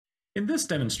In this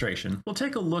demonstration, we'll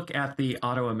take a look at the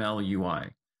AutoML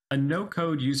UI, a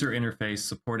no-code user interface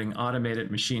supporting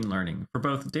automated machine learning for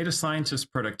both data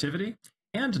scientist productivity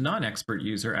and non-expert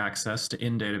user access to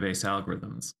in-database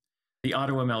algorithms. The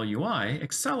AutoML UI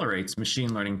accelerates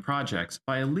machine learning projects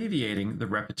by alleviating the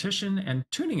repetition and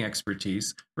tuning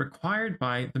expertise required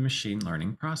by the machine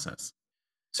learning process.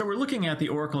 So we're looking at the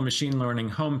Oracle Machine Learning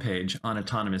homepage on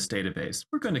Autonomous Database.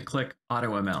 We're going to click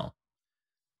AutoML.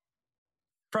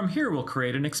 From here, we'll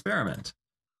create an experiment.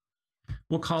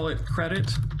 We'll call it Credit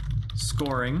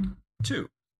Scoring 2.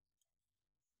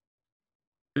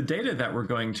 The data that we're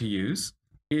going to use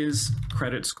is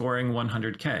credit scoring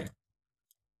 100K.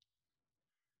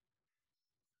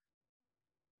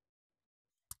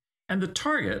 And the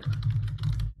target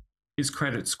is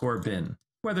credit score bin,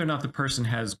 whether or not the person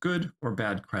has good or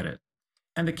bad credit.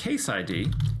 And the case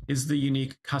ID is the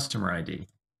unique customer ID.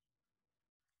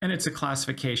 And it's a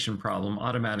classification problem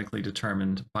automatically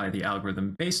determined by the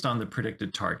algorithm based on the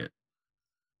predicted target.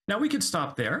 Now we could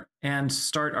stop there and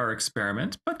start our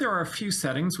experiment, but there are a few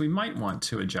settings we might want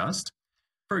to adjust.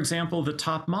 For example, the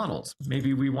top models.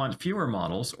 Maybe we want fewer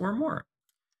models or more.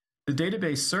 The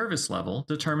database service level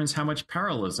determines how much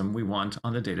parallelism we want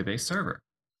on the database server.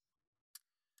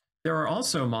 There are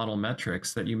also model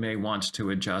metrics that you may want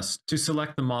to adjust to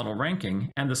select the model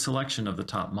ranking and the selection of the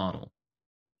top model.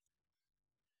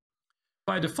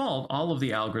 By default, all of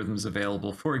the algorithms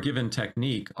available for a given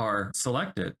technique are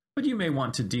selected, but you may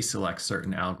want to deselect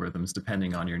certain algorithms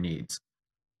depending on your needs.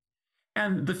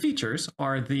 And the features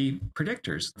are the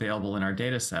predictors available in our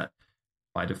dataset.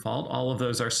 By default, all of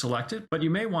those are selected, but you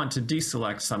may want to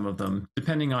deselect some of them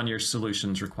depending on your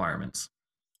solution's requirements.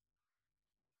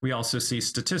 We also see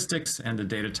statistics and the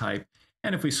data type,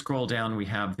 and if we scroll down, we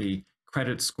have the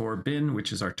credit score bin,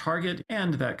 which is our target,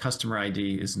 and that customer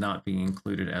ID is not being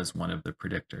included as one of the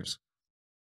predictors.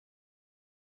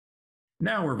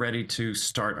 Now we're ready to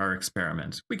start our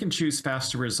experiment. We can choose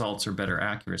faster results or better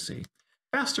accuracy.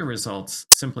 Faster results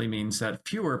simply means that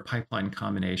fewer pipeline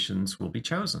combinations will be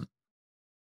chosen.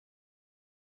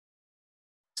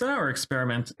 So now our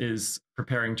experiment is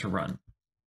preparing to run.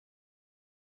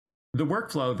 The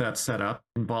workflow that's set up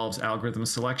involves algorithm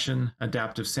selection,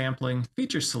 adaptive sampling,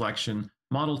 feature selection,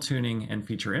 model tuning, and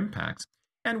feature impacts.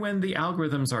 And when the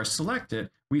algorithms are selected,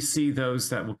 we see those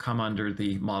that will come under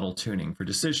the model tuning for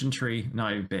decision tree,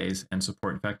 naive Bayes, and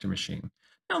support vector machine.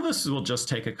 Now this will just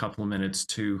take a couple of minutes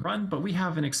to run, but we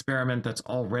have an experiment that's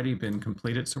already been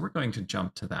completed, so we're going to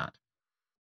jump to that.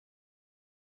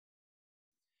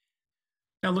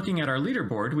 Now looking at our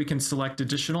leaderboard, we can select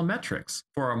additional metrics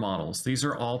for our models. These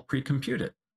are all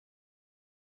pre-computed.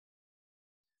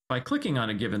 By clicking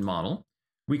on a given model,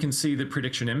 we can see the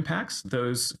prediction impacts,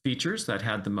 those features that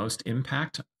had the most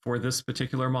impact for this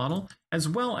particular model, as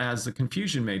well as the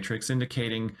confusion matrix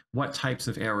indicating what types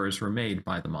of errors were made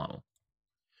by the model.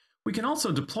 We can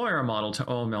also deploy our model to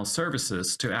OML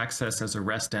services to access as a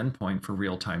REST endpoint for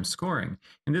real-time scoring.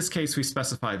 In this case, we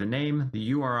specify the name, the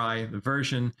URI, the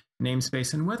version,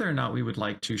 namespace, and whether or not we would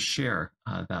like to share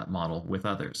that model with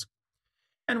others.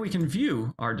 And we can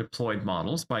view our deployed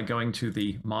models by going to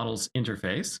the Models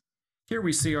interface. Here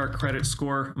we see our credit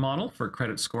score model for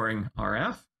credit scoring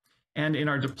RF. And in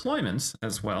our deployments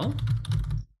as well,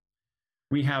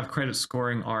 we have credit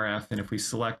scoring RF. And if we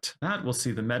select that, we'll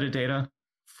see the metadata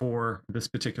for this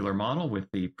particular model with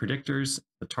the predictors,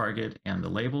 the target, and the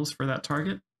labels for that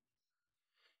target,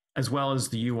 as well as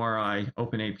the URI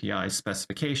OpenAPI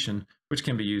specification, which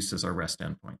can be used as our REST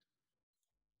endpoint.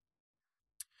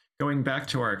 Going back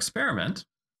to our experiment,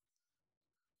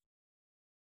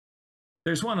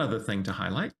 there's one other thing to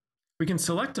highlight. We can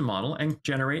select a model and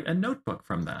generate a notebook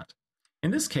from that.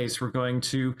 In this case, we're going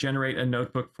to generate a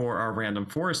notebook for our random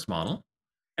forest model.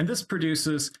 And this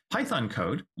produces Python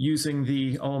code using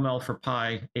the OML for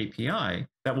Pi API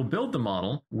that will build the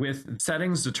model with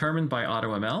settings determined by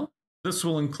AutoML. This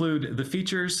will include the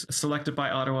features selected by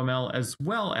AutoML as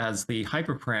well as the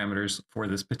hyperparameters for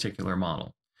this particular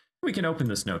model. We can open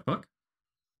this notebook.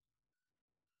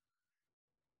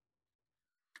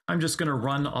 I'm just going to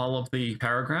run all of the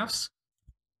paragraphs.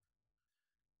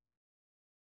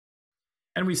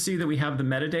 And we see that we have the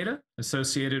metadata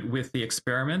associated with the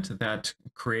experiment that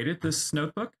created this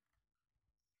notebook.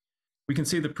 We can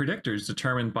see the predictors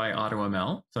determined by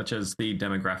AutoML, such as the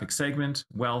demographic segment,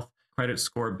 wealth, credit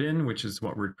score bin, which is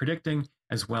what we're predicting,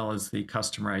 as well as the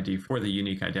customer ID for the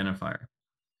unique identifier.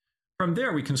 From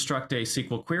there, we construct a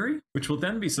SQL query, which will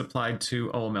then be supplied to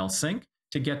OML Sync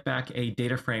to get back a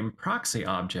data frame proxy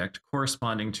object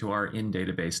corresponding to our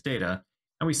in-database data.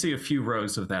 And we see a few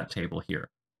rows of that table here.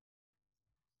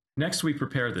 Next, we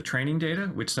prepare the training data,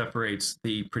 which separates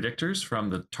the predictors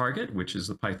from the target, which is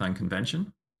the Python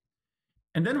convention.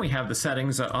 And then we have the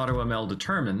settings that AutoML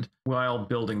determined while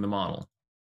building the model.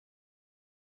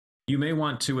 You may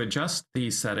want to adjust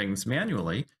these settings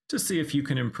manually to see if you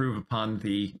can improve upon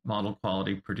the model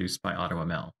quality produced by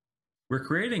AutoML. We're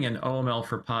creating an OML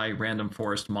for Pi random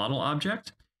forest model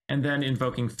object, and then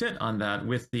invoking fit on that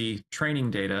with the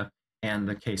training data and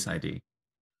the case ID.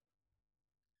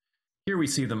 Here we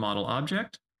see the model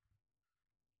object,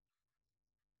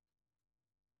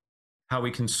 how we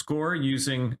can score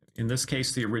using, in this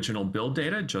case, the original build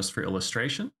data just for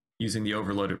illustration, using the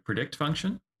overloaded predict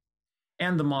function,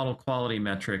 and the model quality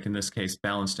metric, in this case,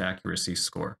 balanced accuracy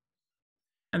score.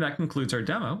 And that concludes our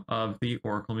demo of the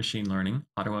Oracle Machine Learning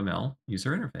AutoML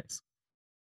user interface.